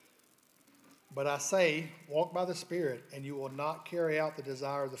But I say, walk by the Spirit, and you will not carry out the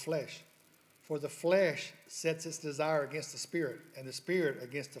desire of the flesh. For the flesh sets its desire against the Spirit, and the Spirit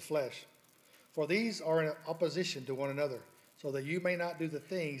against the flesh. For these are in opposition to one another, so that you may not do the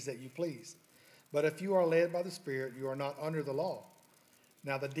things that you please. But if you are led by the Spirit, you are not under the law.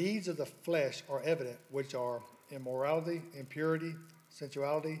 Now the deeds of the flesh are evident, which are immorality, impurity,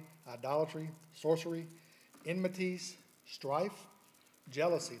 sensuality, idolatry, sorcery, enmities, strife,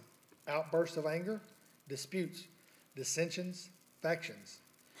 jealousy, outbursts of anger, disputes, dissensions, factions,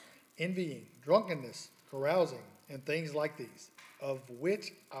 envying, drunkenness, carousing, and things like these, of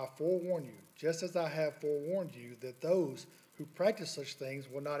which I forewarn you, just as I have forewarned you, that those who practice such things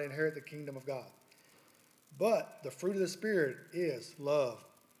will not inherit the kingdom of God. But the fruit of the Spirit is love,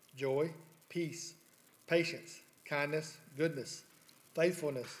 joy, peace, patience, kindness, goodness,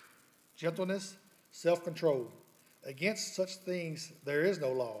 faithfulness, gentleness, self-control. Against such things there is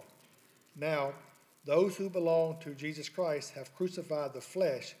no law. Now, those who belong to Jesus Christ have crucified the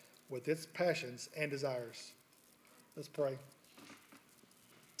flesh with its passions and desires. Let's pray.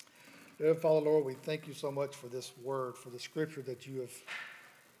 Dear Father, Lord, we thank you so much for this word, for the scripture that you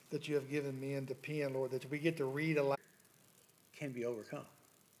have given me and to pen, Lord, that we get to read aloud. Can be overcome.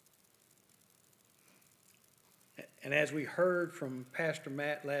 And as we heard from Pastor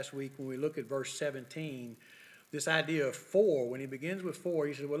Matt last week, when we look at verse 17, this idea of for, when he begins with for,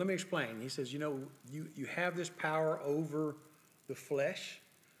 he says, well, let me explain. He says, you have this power over the flesh,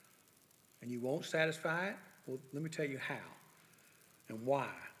 and you won't satisfy it. Well, let me tell you how and why.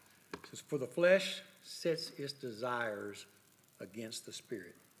 It says, for the flesh sets its desires against the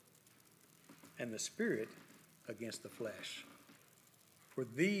Spirit, and the Spirit against the flesh. For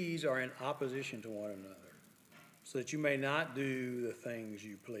these are in opposition to one another, so that you may not do the things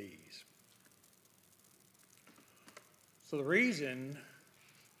you please. So the reason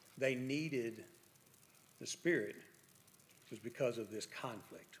they needed the Spirit was because of this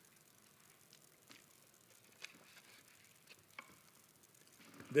conflict.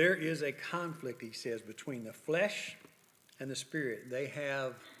 There is a conflict, he says, between the flesh and the Spirit. They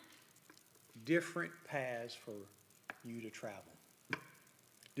have different paths for you to travel,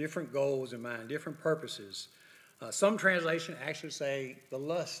 different goals in mind, different purposes. Some translations actually say the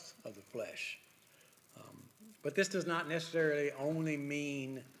lust of the flesh. But this does not necessarily only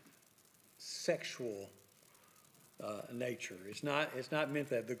mean sexual nature. It's not meant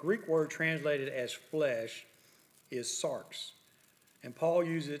that. The Greek word translated as flesh is sarx. And Paul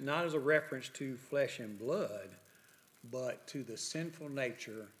uses it not as a reference to flesh and blood, but to the sinful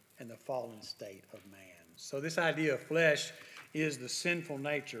nature and the fallen state of man. So this idea of flesh is the sinful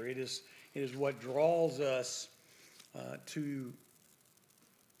nature. It is what draws us to,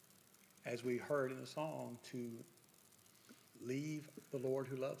 as we heard in the song, to leave the Lord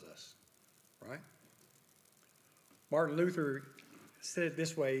who loves us, right? Martin Luther said it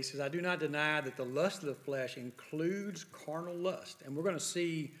this way. He says, I do not deny that the lust of the flesh includes carnal lust. And we're going to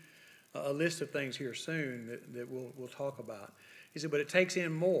see a list of things here soon that we'll talk about. He said, but it takes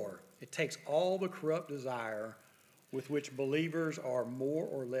in more. It takes all the corrupt desire with which believers are more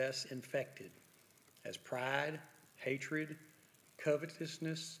or less infected, as pride, hatred,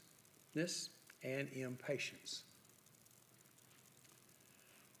 covetousness, and impatience.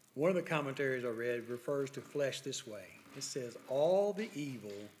 One of the commentaries I read refers to flesh this way. It says, all the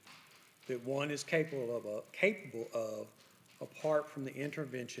evil that one is capable of apart from the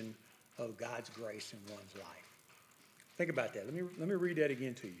intervention of God's grace in one's life. Think about that. Let me read that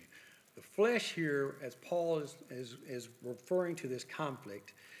again to you. The flesh here, as Paul is referring to this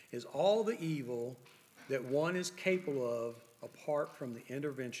conflict, is all the evil that one is capable of apart from the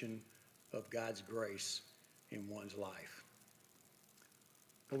intervention of God's grace in one's life.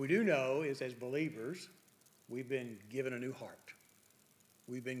 What we do know is, as believers, we've been given a new heart.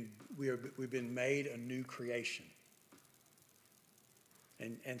 We've been made a new creation.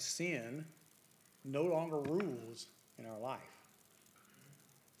 And sin no longer rules in our life.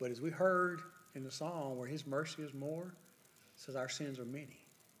 But as we heard in the song where his mercy is more, it says our sins are many.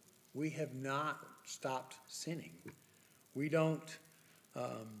 We have not stopped sinning. We don't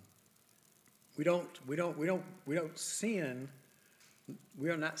sin. We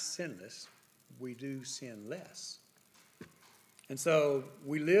are not sinless. We do sin less. And so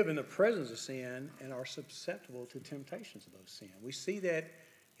we live in the presence of sin and are susceptible to temptations of those sins. We see that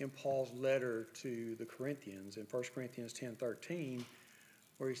in Paul's letter to the Corinthians in 1 Corinthians 10:13,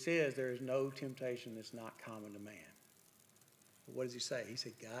 where he says there is no temptation that's not common to man. But what does he say? He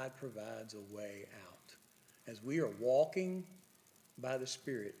said God provides a way out. As we are walking by the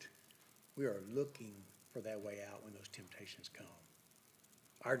Spirit, we are looking for that way out when those temptations come.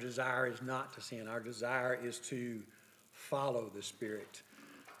 Our desire is not to sin. Our desire is to follow the Spirit.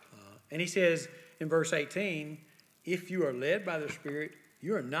 And he says in verse 18, if you are led by the Spirit,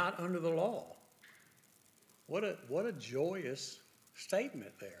 you are not under the law. What a joyous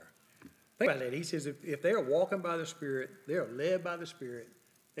statement there. Think about that. He says if they are walking by the Spirit, they are led by the Spirit,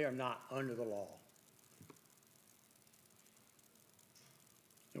 they are not under the law.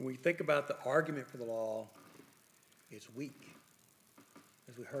 And we think about the argument for the law, it's weak.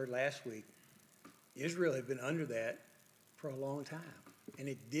 As we heard last week, Israel had been under that for a long time, and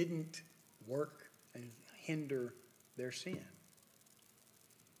it didn't work and hinder their sin.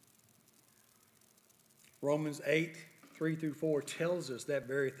 Romans 8, 3 through 4 tells us that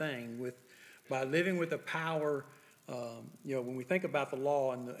very thing. By living with the power, when we think about the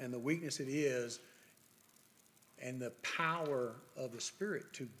law and the weakness it is, and the power of the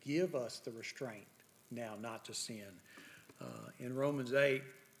Spirit to give us the restraint now not to sin. In Romans 8,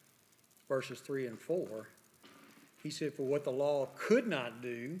 verses 3 and 4, he said, for what the law could not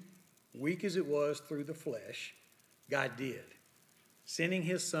do, weak as it was through the flesh, God did, sending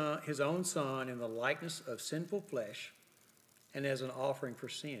his own Son in the likeness of sinful flesh and as an offering for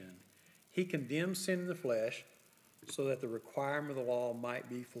sin. He condemned sin in the flesh so that the requirement of the law might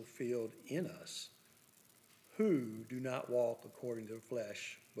be fulfilled in us, who do not walk according to the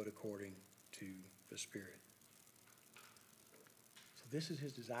flesh, but according to the Spirit. So this is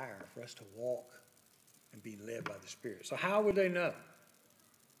his desire, for us to walk and be led by the Spirit. So how would they know?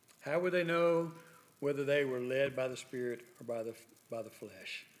 How would they know whether they were led by the Spirit or by the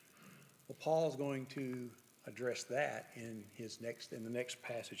flesh? Well, Paul's going to address that in the next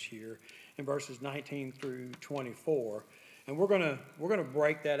passage here in verses 19 through 24. And we're gonna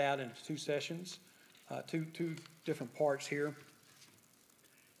break that out into two sessions, two different parts here.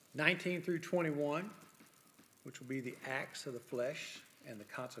 19 through 21, which will be the acts of the flesh and the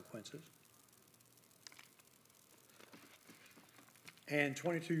consequences. And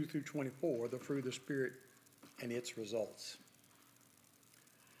 22 through 24, the fruit of the Spirit and its results.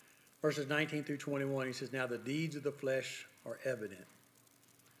 Verses 19 through 21, he says, now the deeds of the flesh are evident.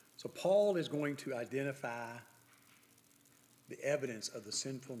 So Paul is going to identify the evidence of the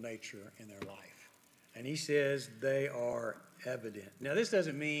sinful nature in their life. And he says they are evident. Now this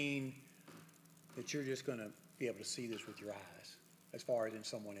doesn't mean that you're just going to be able to see this with your eyes as far as in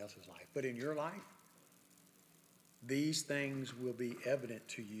someone else's life. But in your life, these things will be evident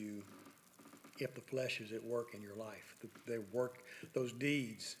to you if the flesh is at work in your life. They work, those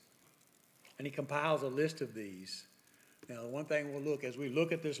deeds. And he compiles a list of these. Now, one thing as we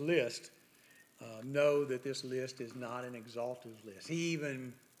look at this list, know that this list is not an exhaustive list. He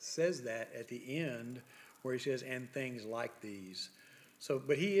even says that at the end where he says, and things like these. So,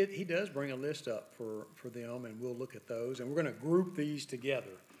 but he does bring a list up for them, and we'll look at those. And we're going to group these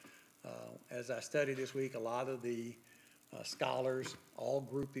together. As I studied this week, a lot of the scholars all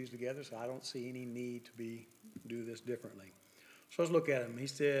group these together, so I don't see any need to do this differently. So let's look at them. He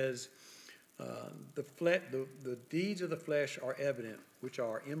says, the deeds of the flesh are evident, which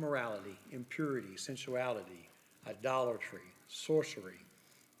are immorality, impurity, sensuality, idolatry, sorcery,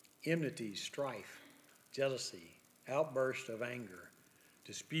 enmity, strife, jealousy, outbursts of anger,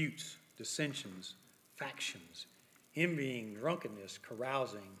 disputes, dissensions, factions, envying, drunkenness,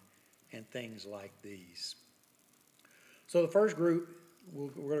 carousing, and things like these. So the first group we're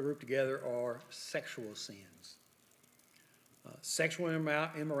going to group together are sexual sins. Sexual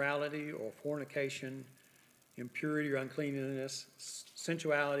immorality or fornication, impurity or uncleanness,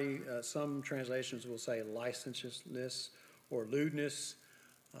 sensuality, some translations will say licentiousness or lewdness.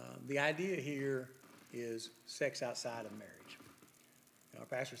 The idea here is sex outside of marriage. Our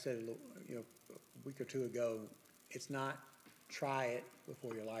pastor said a week or two ago, it's not try it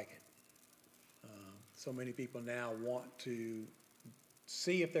before you like it. So many people now want to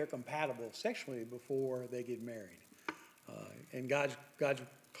see if they're compatible sexually before they get married. And God's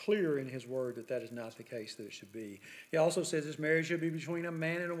clear in his word that is not the case that it should be. He also says this marriage should be between a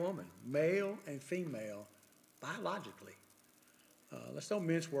man and a woman, male and female, biologically. Let's don't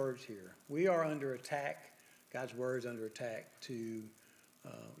mince words here. We are under attack. God's word is under attack to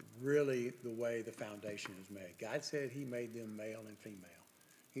really the way the foundation is made. God said he made them male and female.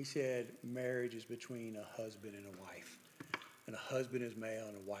 He said marriage is between a husband and a wife. And a husband is male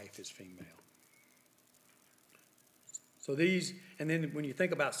and a wife is female. So these, and then when you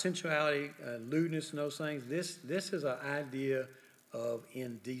think about sensuality, lewdness and those things, this is an idea of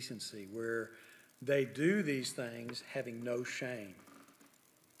indecency where they do these things having no shame.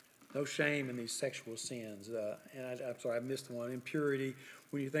 No shame in these sexual sins. I'm sorry, I missed one. Impurity.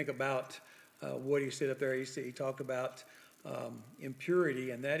 When you think about what he said up there, he talked about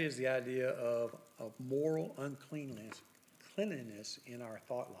impurity, and that is the idea of moral cleanliness in our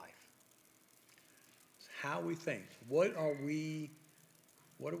thought life. It's how we think. What are we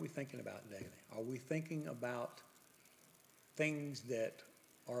thinking about daily? Are we thinking about things that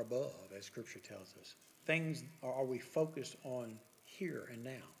are above, as Scripture tells us? Things, are we focused on here and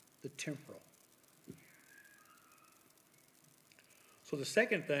now, the temporal? So the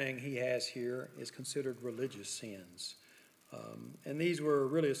second thing he has here is considered religious sins. And these were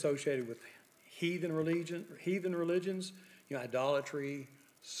really associated with heathen religions, idolatry,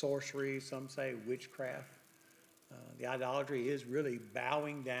 sorcery, some say witchcraft. The idolatry is really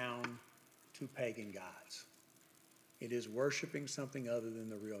bowing down to pagan gods. It is worshiping something other than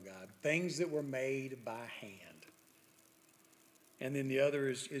the real God, things that were made by hand. And then the other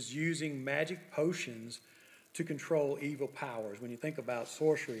is using magic potions to control evil powers. When you think about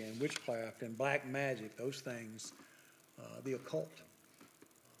sorcery and witchcraft and black magic, those things, the occult,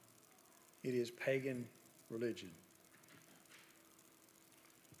 it is pagan religion.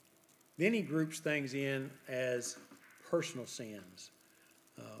 Then he groups things in as personal sins,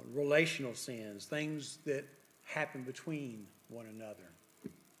 relational sins, things that happen between one another.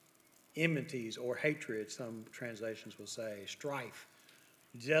 Enmities or hatred, some translations will say, strife,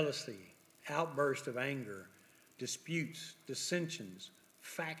 jealousy, outburst of anger, disputes, dissensions,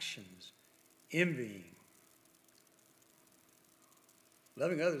 factions, envying.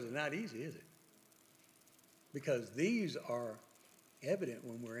 Loving others is not easy, is it? Because these are evident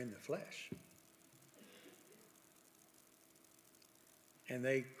when we're in the flesh. And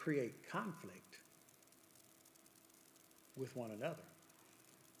they create conflict with one another.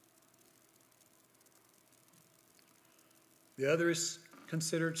 The other is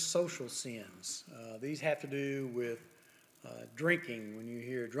considered social sins. These have to do with drinking, when you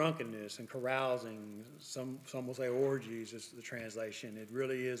hear drunkenness and carousing. Some will say orgies is the translation. It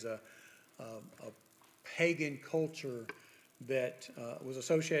really is a pagan culture that was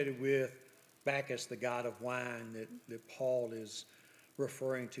associated with Bacchus, the god of wine, that Paul is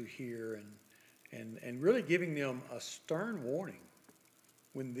referring to here, and really giving them a stern warning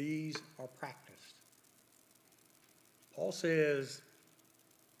when these are practiced. Paul says,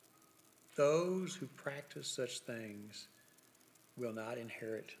 those who practice such things will not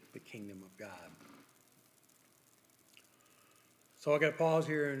inherit the kingdom of God. So I got to pause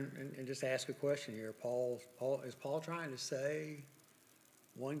here and just ask a question here. Is Paul trying to say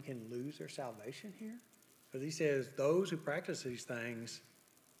one can lose their salvation here? Because he says those who practice these things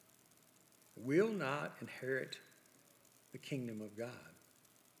will not inherit the kingdom of God.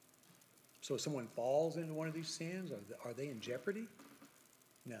 So if someone falls into one of these sins, are they in jeopardy?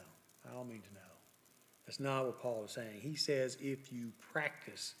 No, I don't mean to know. That's not what Paul is saying. He says if you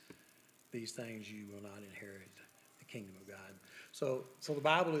practice these things, you will not inherit the kingdom of God. So the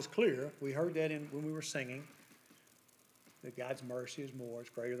Bible is clear. We heard that when we were singing, that God's mercy is more, it's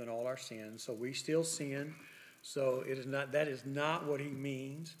greater than all our sins. So we still sin. So that is not what he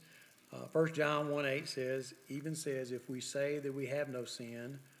means. 1 John 1:8 says, if we say that we have no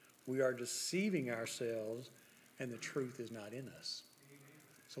sin, we are deceiving ourselves and the truth is not in us.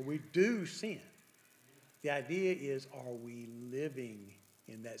 So we do sin. The idea is, are we living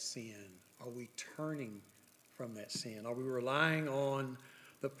in that sin? Are we turning from that sin? Are we relying on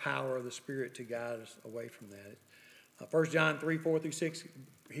the power of the Spirit to guide us away from that? 1 John 3:4-6,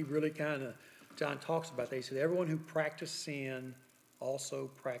 he really John talks about that. He said, everyone who practices sin also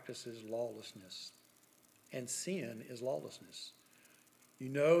practices lawlessness. And sin is lawlessness. You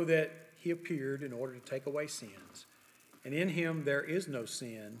know that he appeared in order to take away sins. And in him there is no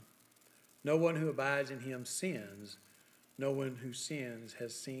sin. No one who abides in him sins. No one who sins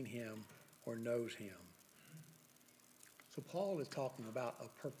has seen him or knows him. So Paul is talking about a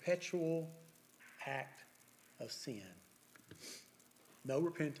perpetual act of sin. No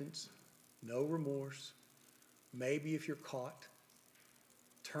repentance, no remorse. Maybe if you're caught,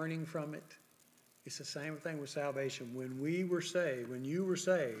 turning from it. It's the same thing with salvation. When you were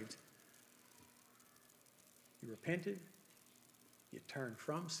saved, you repented, you turned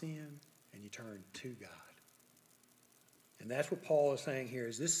from sin, and you turned to God. And that's what Paul is saying here,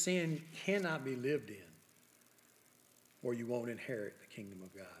 is this sin cannot be lived in, or you won't inherit the kingdom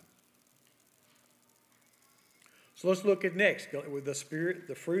of God. So let's look at next with the Spirit,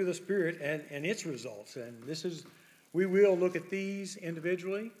 the fruit of the Spirit and its results. And we will look at these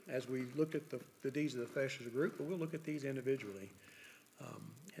individually as we looked at the deeds of the flesh as a group, but we'll look at these individually.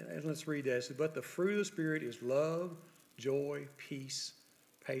 And let's read this. But the fruit of the Spirit is love, joy, peace,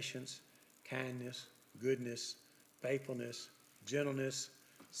 patience, kindness, goodness, faithfulness, gentleness,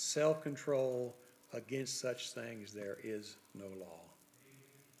 self-control. Against such things there is no law.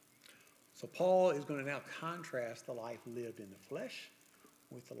 So Paul is going to now contrast the life lived in the flesh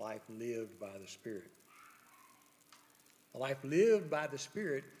with the life lived by the Spirit. The life lived by the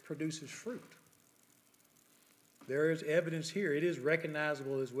Spirit produces fruit. There is evidence here. It is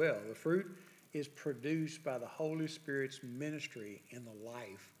recognizable as well. The fruit is produced by the Holy Spirit's ministry in the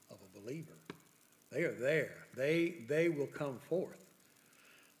life of a believer. They are there. They will come forth.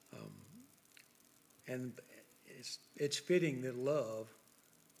 And it's fitting that love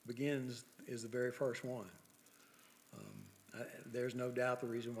is the very first one. There's no doubt the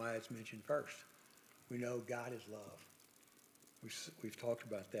reason why it's mentioned first. We know God is love. We've talked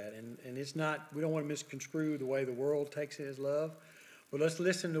about that. And it's not, we don't want to misconstrue the way the world takes it as love. But let's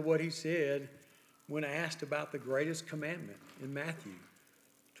listen to what he said when asked about the greatest commandment in Matthew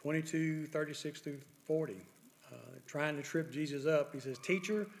 22:36-40. Trying to trip Jesus up, he says,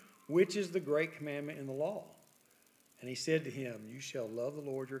 "Teacher, which is the great commandment in the law?" And he said to him, "You shall love the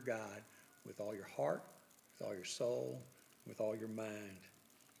Lord your God with all your heart, with all your soul, with all your mind.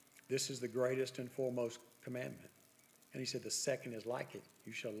 This is the greatest and foremost commandment." And he said, "The second is like it.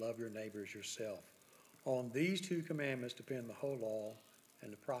 You shall love your neighbor as yourself. On these two commandments depend the whole law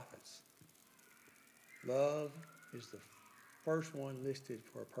and the prophets." Love is the first one listed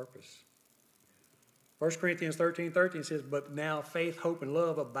for a purpose. 1 Corinthians 13:13 says, "But now faith, hope, and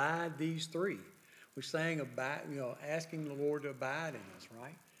love abide, these three." We're saying abide, asking the Lord to abide in us,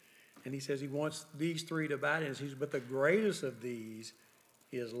 right? And he says he wants these three to abide in us. He says, "But the greatest of these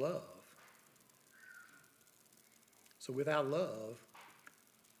is love." So without love,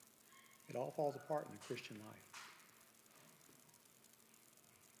 it all falls apart in the Christian life.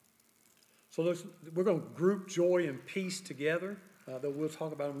 So we're going to group joy and peace together. Though we'll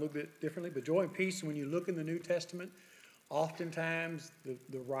talk about them a little bit differently. But joy and peace, when you look in the New Testament, oftentimes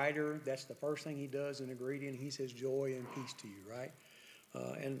the writer, that's the first thing he does in the greeting. He says joy and peace to you, right?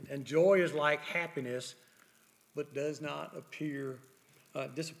 And joy is like happiness, but does not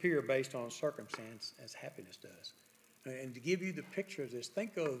disappear based on circumstance as happiness does. And to give you the picture of this,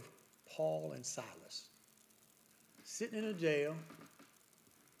 think of Paul and Silas sitting in a jail,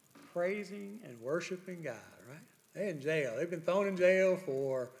 praising and worshiping God, right? They're in jail. They've been thrown in jail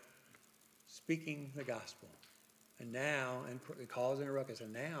for speaking the gospel. And now, and causing a ruckus,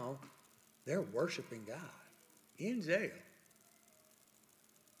 and now they're worshiping God in jail.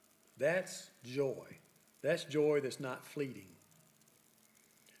 That's joy. That's joy that's not fleeting.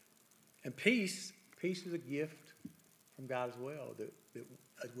 And peace is a gift from God as well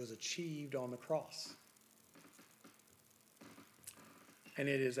that was achieved on the cross. And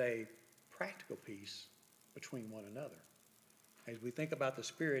it is a practical peace between one another. As we think about the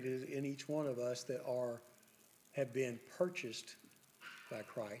Spirit, it is in each one of us that have been purchased by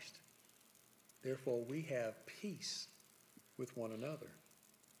Christ. Therefore, we have peace with one another.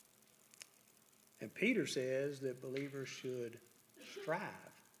 And Peter says that believers should strive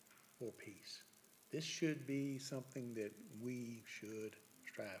for peace. This should be something that we should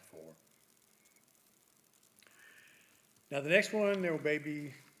strive for. Now, the next one, there may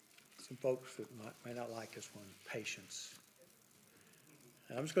be some folks that may not like this one, patience.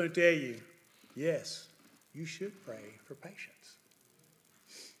 And I'm just going to tell you, yes, you should pray for patience.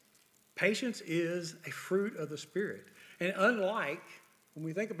 Patience is a fruit of the Spirit. And unlike, when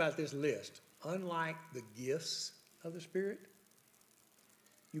we think about this list, unlike the gifts of the Spirit,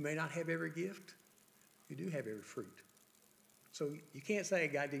 you may not have every gift. You do have every fruit. So you can't say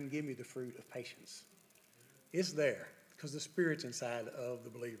God didn't give me the fruit of patience. It's there because the Spirit's inside of the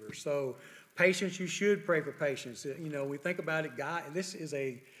believer. So patience, you should pray for patience. We think about it, God, this is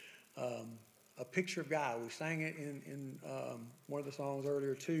a picture of God. We sang it in one of the songs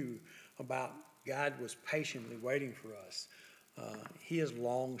earlier too about God was patiently waiting for us. He is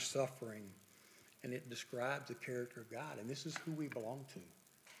long-suffering, and it describes the character of God. And this is who we belong to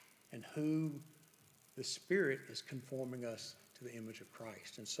and who the Spirit is conforming us to the image of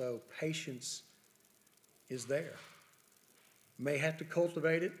Christ. And so patience is there. You may have to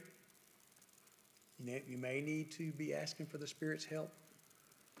cultivate it. You may need to be asking for the Spirit's help,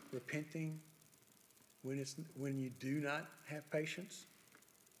 repenting when you do not have patience.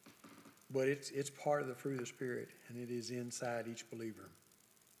 But it's part of the fruit of the Spirit, and it is inside each believer.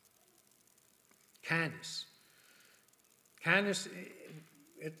 Kindness. Kindness,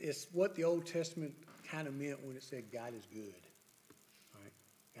 it's what the Old Testament kind of meant when it said God is good. Right?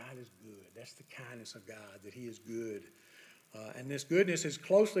 God is good. That's the kindness of God, that He is good. And this goodness is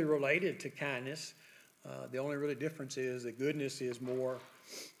closely related to kindness. The only really difference is that goodness is more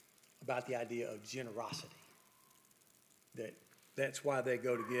about the idea of generosity. That's why they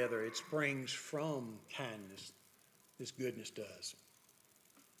go together. It springs from kindness. This goodness does.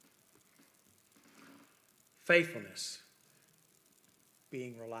 Faithfulness,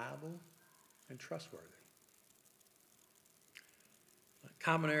 being reliable and trustworthy.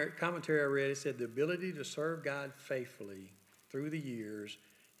 Commentary I read, it said the ability to serve God faithfully through the years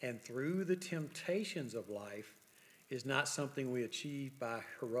and through the temptations of life is not something we achieve by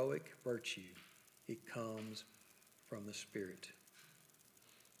heroic virtue. It comes from the Spirit.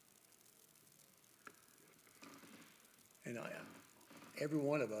 And every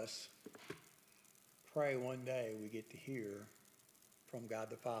one of us pray one day we get to hear from God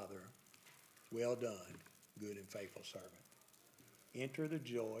the Father, well done, good and faithful servant. Enter the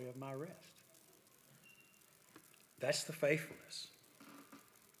joy of my rest. That's the faithfulness.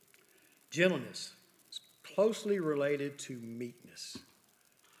 Gentleness is closely related to meekness.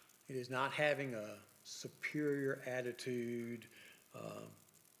 It is not having a superior attitude,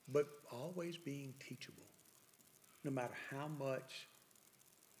 but always being teachable. No matter how much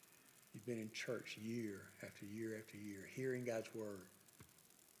you've been in church year after year after year, hearing God's word,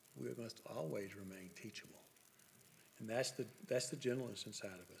 we must always remain teachable. And that's the gentleness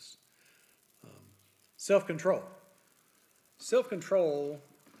inside of us. Self-control. Self-control,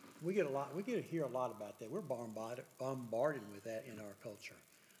 we get to hear a lot about that. We're bombarded with that in our culture.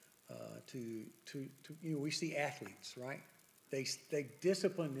 We see athletes, right? They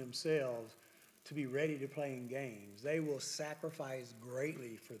discipline themselves to be ready to play in games. They will sacrifice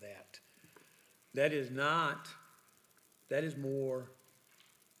greatly for that. That is more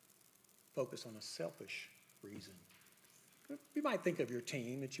focused on a selfish reason. You might think of your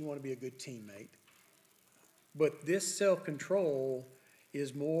team, that you want to be a good teammate. But this self-control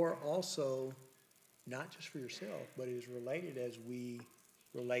is more also not just for yourself, but it is related as we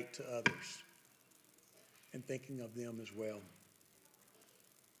relate to others and thinking of them as well.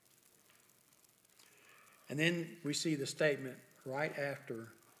 And then we see the statement right after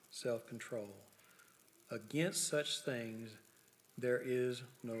self-control. Against such things there is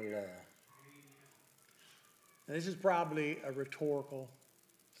no law. And this is probably a rhetorical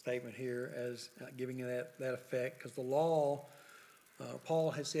statement here as giving that effect, because the law,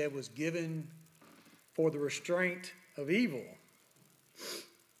 Paul has said, was given for the restraint of evil.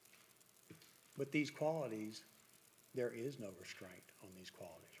 But these qualities, there is no restraint on these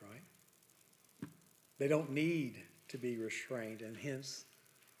qualities, right? They don't need to be restrained, and hence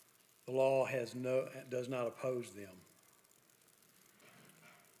the law does not oppose them.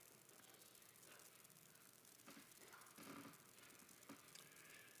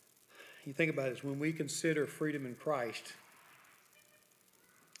 You think about it, when we consider freedom in Christ,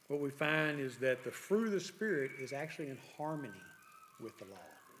 what we find is that the fruit of the Spirit is actually in harmony with the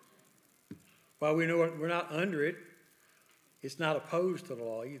law. While we know we're not under it, it's not opposed to the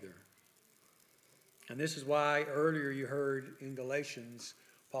law either. And this is why earlier you heard in Galatians,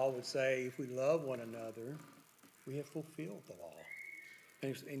 Paul would say, if we love one another, we have fulfilled the law.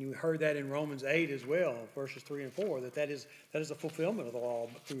 And you heard that in Romans 8 as well, verses 3 and 4, that is a fulfillment of the law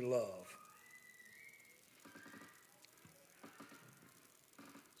through love.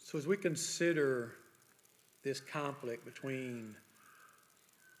 So as we consider this conflict between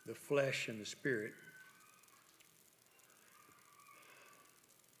the flesh and the spirit,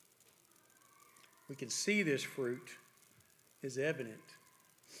 we can see this fruit is evident.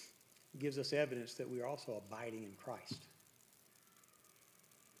 It gives us evidence that we are also abiding in Christ.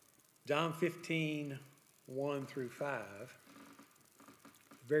 John 15, 1 through 5,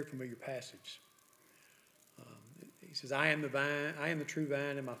 a very familiar passage. He says, I am the vine, I am the true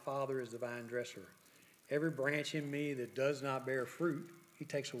vine, and my Father is the vine dresser. Every branch in me that does not bear fruit, he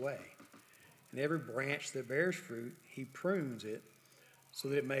takes away. And every branch that bears fruit, he prunes it so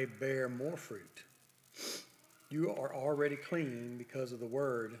that it may bear more fruit. You are already clean because of the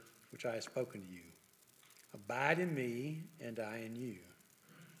word which I have spoken to you. Abide in me, and I in you.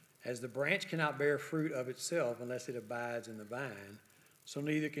 As the branch cannot bear fruit of itself unless it abides in the vine, so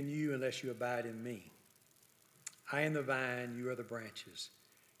neither can you unless you abide in me. I am the vine, you are the branches.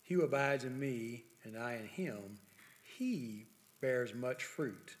 He who abides in me, and I in him, he bears much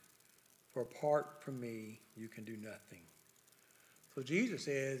fruit. For apart from me, you can do nothing. So Jesus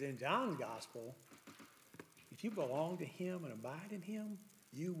says in John's gospel, if you belong to him and abide in him,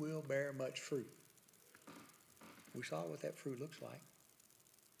 you will bear much fruit. We saw what that fruit looks like,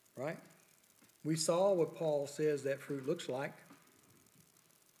 right? We saw what Paul says that fruit looks like.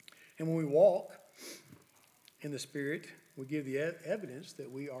 And when we walk in the Spirit, we give the evidence that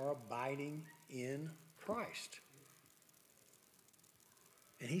we are abiding in Christ.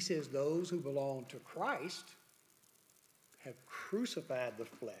 And he says those who belong to Christ have crucified the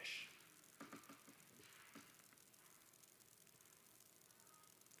flesh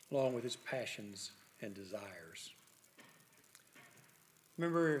along with its passions and desires.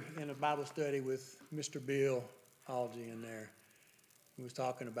 Remember in a Bible study with Mr. Bill Algie in there, he was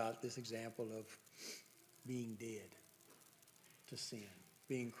talking about this example of being dead to sin,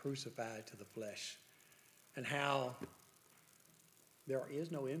 being crucified to the flesh, and how there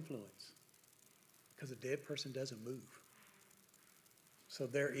is no influence because a dead person doesn't move. So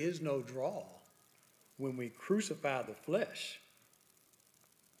there is no draw when we crucify the flesh.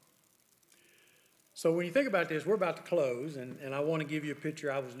 So when you think about this, we're about to close, and I want to give you a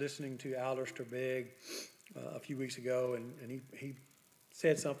picture. I was listening to Alistair Begg a few weeks ago, and he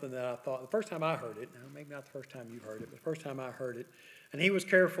said something that I thought, the first time I heard it, now maybe not the first time you've heard it, but the first time I heard it, and he was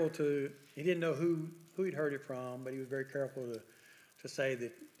careful he didn't know who he'd heard it from, but he was very careful to say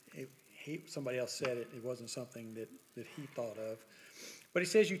that somebody else said it. It wasn't something that he thought of. But he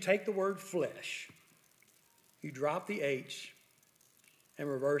says you take the word flesh, you drop the H, and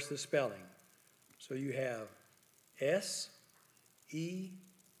reverse the spelling. So you have S-E-L-F,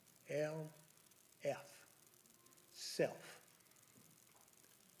 self.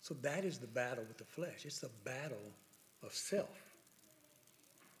 So that is the battle with the flesh. It's the battle of self.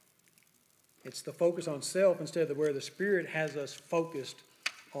 It's the focus on self instead of where the Spirit has us focused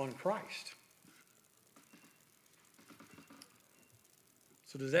on Christ.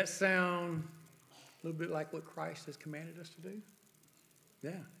 So does that sound a little bit like what Christ has commanded us to do?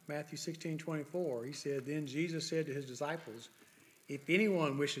 Yeah, Matthew 16:24, he said, then Jesus said to his disciples, if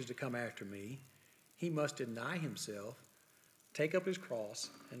anyone wishes to come after me, he must deny himself, take up his cross,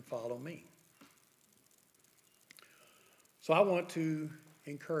 and follow me. So I want to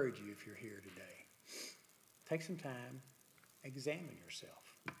encourage you, if you're here today, take some time, examine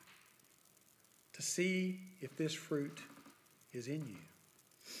yourself to see if this fruit is in you,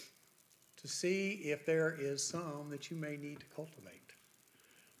 to see if there is some that you may need to cultivate.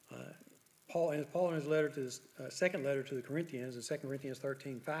 Paul in his letter to his second letter to the Corinthians, in 2 Corinthians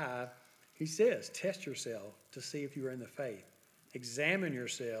 13:5, he says, test yourself to see if you are in the faith. Examine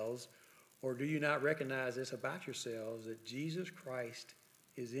yourselves, or do you not recognize this about yourselves, that Jesus Christ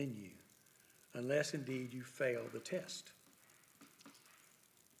is in you, unless indeed you fail the test.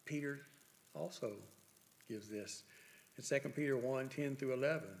 Peter also gives this in 2 Peter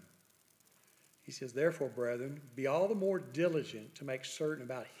 1:10-11. He says, therefore, brethren, be all the more diligent to make certain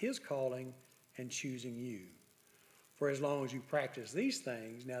about his calling and choosing you. For as long as you practice these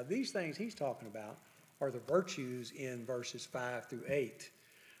things, now these things he's talking about are the virtues in verses 5-8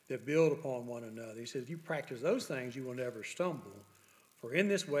 that build upon one another. He says, if you practice those things, you will never stumble. For in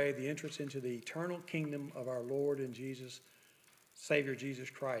this way, the entrance into the eternal kingdom of our Lord and Savior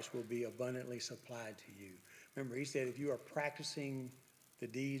Jesus Christ will be abundantly supplied to you. Remember, he said, if you are practicing the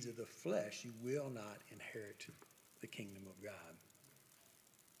deeds of the flesh, you will not inherit the kingdom of God.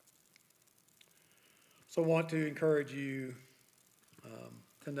 So I want to encourage you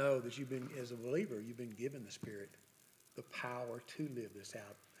to know that as a believer, you've been given the Spirit, the power to live this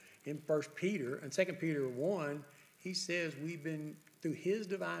out. In 2 Peter 1, he says through his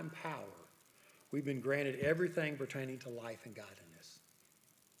divine power, we've been granted everything pertaining to life and godliness.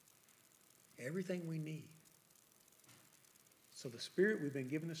 Everything we need. So the Spirit, we've been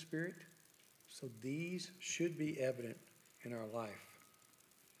given the Spirit, so these should be evident in our life.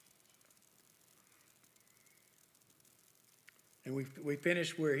 And we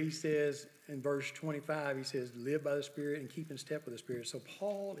finish where he says in verse 25, he says, live by the Spirit and keep in step with the Spirit. So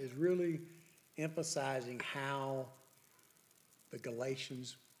Paul is really emphasizing how the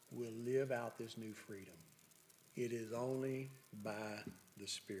Galatians will live out this new freedom. It is only by the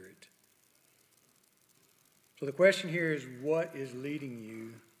Spirit. So the question here is, what is leading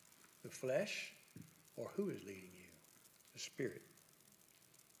you, the flesh, or who is leading you, the Spirit?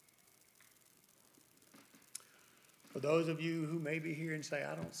 For those of you who may be here and say,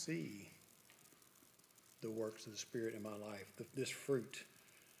 I don't see the works of the Spirit in my life, this fruit,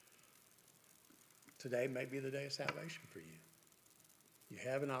 today may be the day of salvation for you. You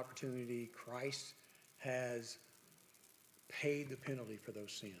have an opportunity. Christ has paid the penalty for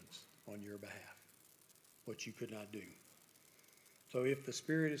those sins on your behalf, what you could not do. So if the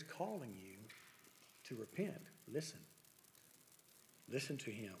Spirit is calling you to repent, listen. Listen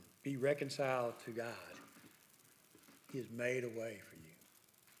to him. Be reconciled to God. He has made a way for you.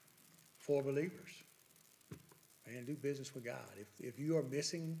 For believers, man, do business with God. If you are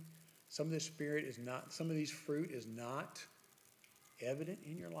missing, some of this Spirit is not, some of these fruit is not evident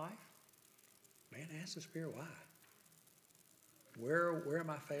in your life, man, ask the Spirit why. Where am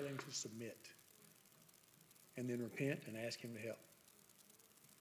I failing to submit? and then repent and ask him to help.